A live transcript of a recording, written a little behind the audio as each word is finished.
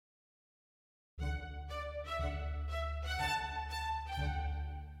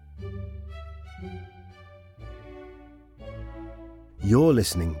You're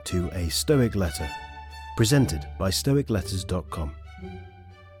listening to A Stoic Letter, presented by stoicletters.com.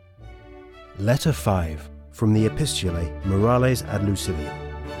 Letter 5 from the Epistulae Morales ad Lucilium,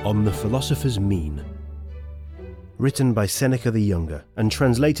 on the Philosopher's Mean. Written by Seneca the Younger and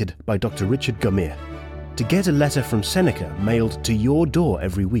translated by Dr. Richard Gumere. To get a letter from Seneca mailed to your door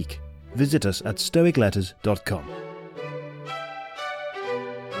every week, visit us at stoicletters.com.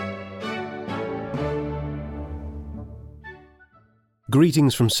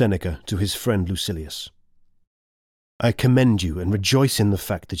 Greetings from Seneca to his friend Lucilius. I commend you and rejoice in the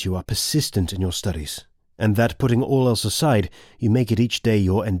fact that you are persistent in your studies, and that, putting all else aside, you make it each day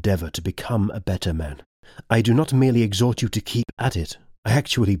your endeavour to become a better man. I do not merely exhort you to keep at it, I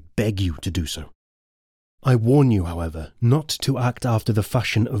actually beg you to do so. I warn you, however, not to act after the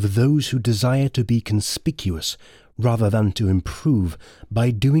fashion of those who desire to be conspicuous rather than to improve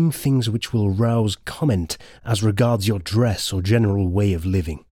by doing things which will rouse comment as regards your dress or general way of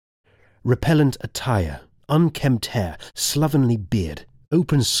living. Repellent attire, unkempt hair, slovenly beard,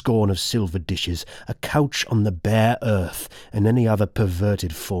 open scorn of silver dishes, a couch on the bare earth, and any other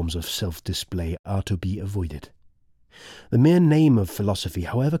perverted forms of self-display are to be avoided. The mere name of philosophy,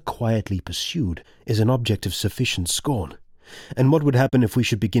 however quietly pursued, is an object of sufficient scorn. And what would happen if we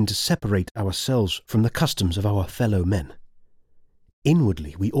should begin to separate ourselves from the customs of our fellow men?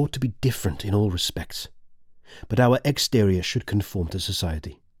 Inwardly, we ought to be different in all respects, but our exterior should conform to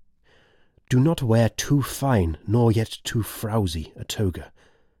society. Do not wear too fine, nor yet too frowsy a toga.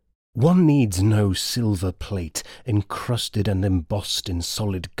 One needs no silver plate, encrusted and embossed in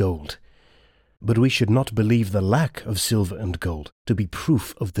solid gold. But we should not believe the lack of silver and gold to be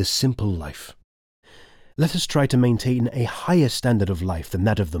proof of the simple life. Let us try to maintain a higher standard of life than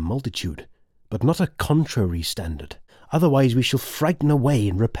that of the multitude, but not a contrary standard. Otherwise we shall frighten away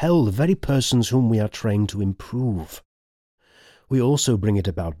and repel the very persons whom we are trying to improve. We also bring it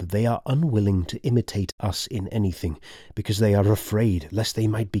about that they are unwilling to imitate us in anything, because they are afraid lest they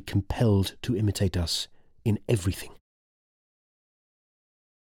might be compelled to imitate us in everything.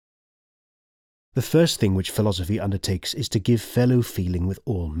 The first thing which philosophy undertakes is to give fellow feeling with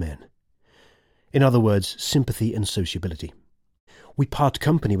all men. In other words, sympathy and sociability. We part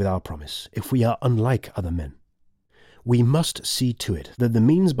company with our promise if we are unlike other men. We must see to it that the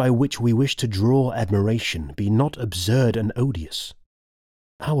means by which we wish to draw admiration be not absurd and odious.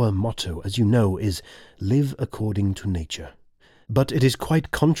 Our motto, as you know, is live according to nature. But it is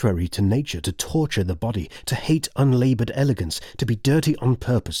quite contrary to nature to torture the body, to hate unlaboured elegance, to be dirty on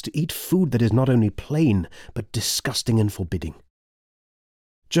purpose, to eat food that is not only plain, but disgusting and forbidding.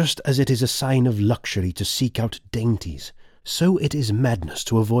 Just as it is a sign of luxury to seek out dainties, so it is madness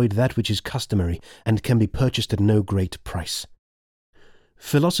to avoid that which is customary and can be purchased at no great price.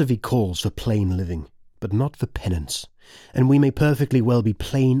 Philosophy calls for plain living, but not for penance, and we may perfectly well be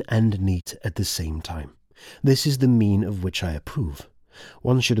plain and neat at the same time. This is the mean of which I approve.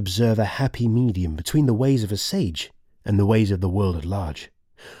 One should observe a happy medium between the ways of a sage and the ways of the world at large.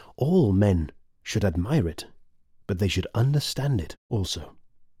 All men should admire it, but they should understand it also.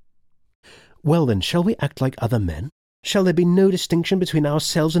 Well then, shall we act like other men? Shall there be no distinction between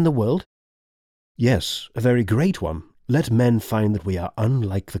ourselves and the world? Yes, a very great one. Let men find that we are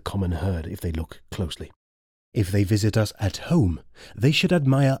unlike the common herd if they look closely. If they visit us at home, they should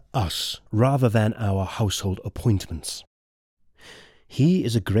admire us rather than our household appointments. He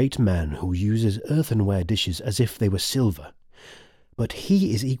is a great man who uses earthenware dishes as if they were silver, but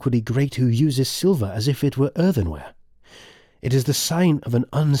he is equally great who uses silver as if it were earthenware. It is the sign of an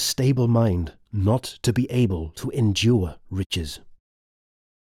unstable mind not to be able to endure riches.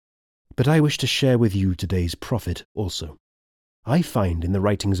 But I wish to share with you today's profit also. I find in the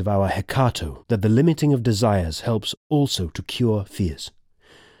writings of our Hecato that the limiting of desires helps also to cure fears.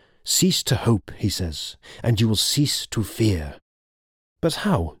 Cease to hope, he says, and you will cease to fear. But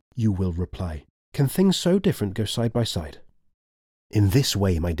how, you will reply, can things so different go side by side? In this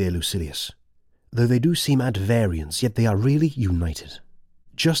way, my dear Lucilius. Though they do seem at variance, yet they are really united.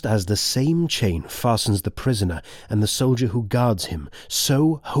 Just as the same chain fastens the prisoner and the soldier who guards him,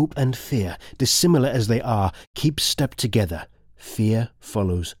 so hope and fear, dissimilar as they are, keep step together. Fear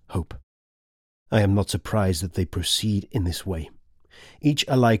follows hope. I am not surprised that they proceed in this way. Each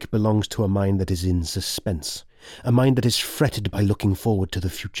alike belongs to a mind that is in suspense, a mind that is fretted by looking forward to the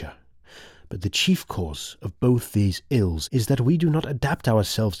future. But the chief cause of both these ills is that we do not adapt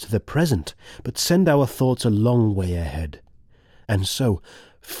ourselves to the present, but send our thoughts a long way ahead. And so,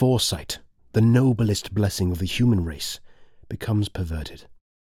 foresight, the noblest blessing of the human race, becomes perverted.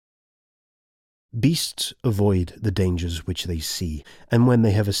 Beasts avoid the dangers which they see, and when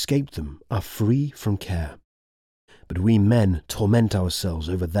they have escaped them, are free from care. But we men torment ourselves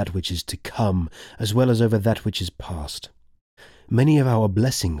over that which is to come, as well as over that which is past. Many of our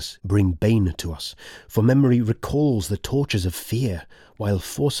blessings bring bane to us, for memory recalls the tortures of fear, while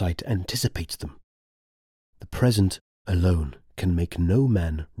foresight anticipates them. The present alone can make no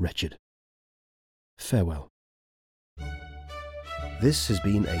man wretched. Farewell. This has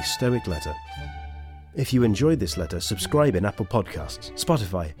been a Stoic Letter. If you enjoyed this letter, subscribe in Apple Podcasts,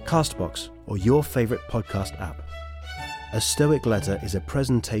 Spotify, Castbox, or your favourite podcast app. A Stoic Letter is a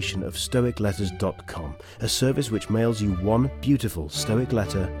presentation of stoicletters.com, a service which mails you one beautiful Stoic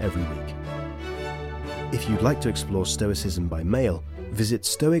letter every week. If you'd like to explore Stoicism by mail, visit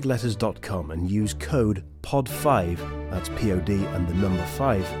stoicletters.com and use code POD5, that's POD and the number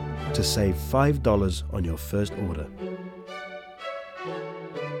 5, to save $5 on your first order.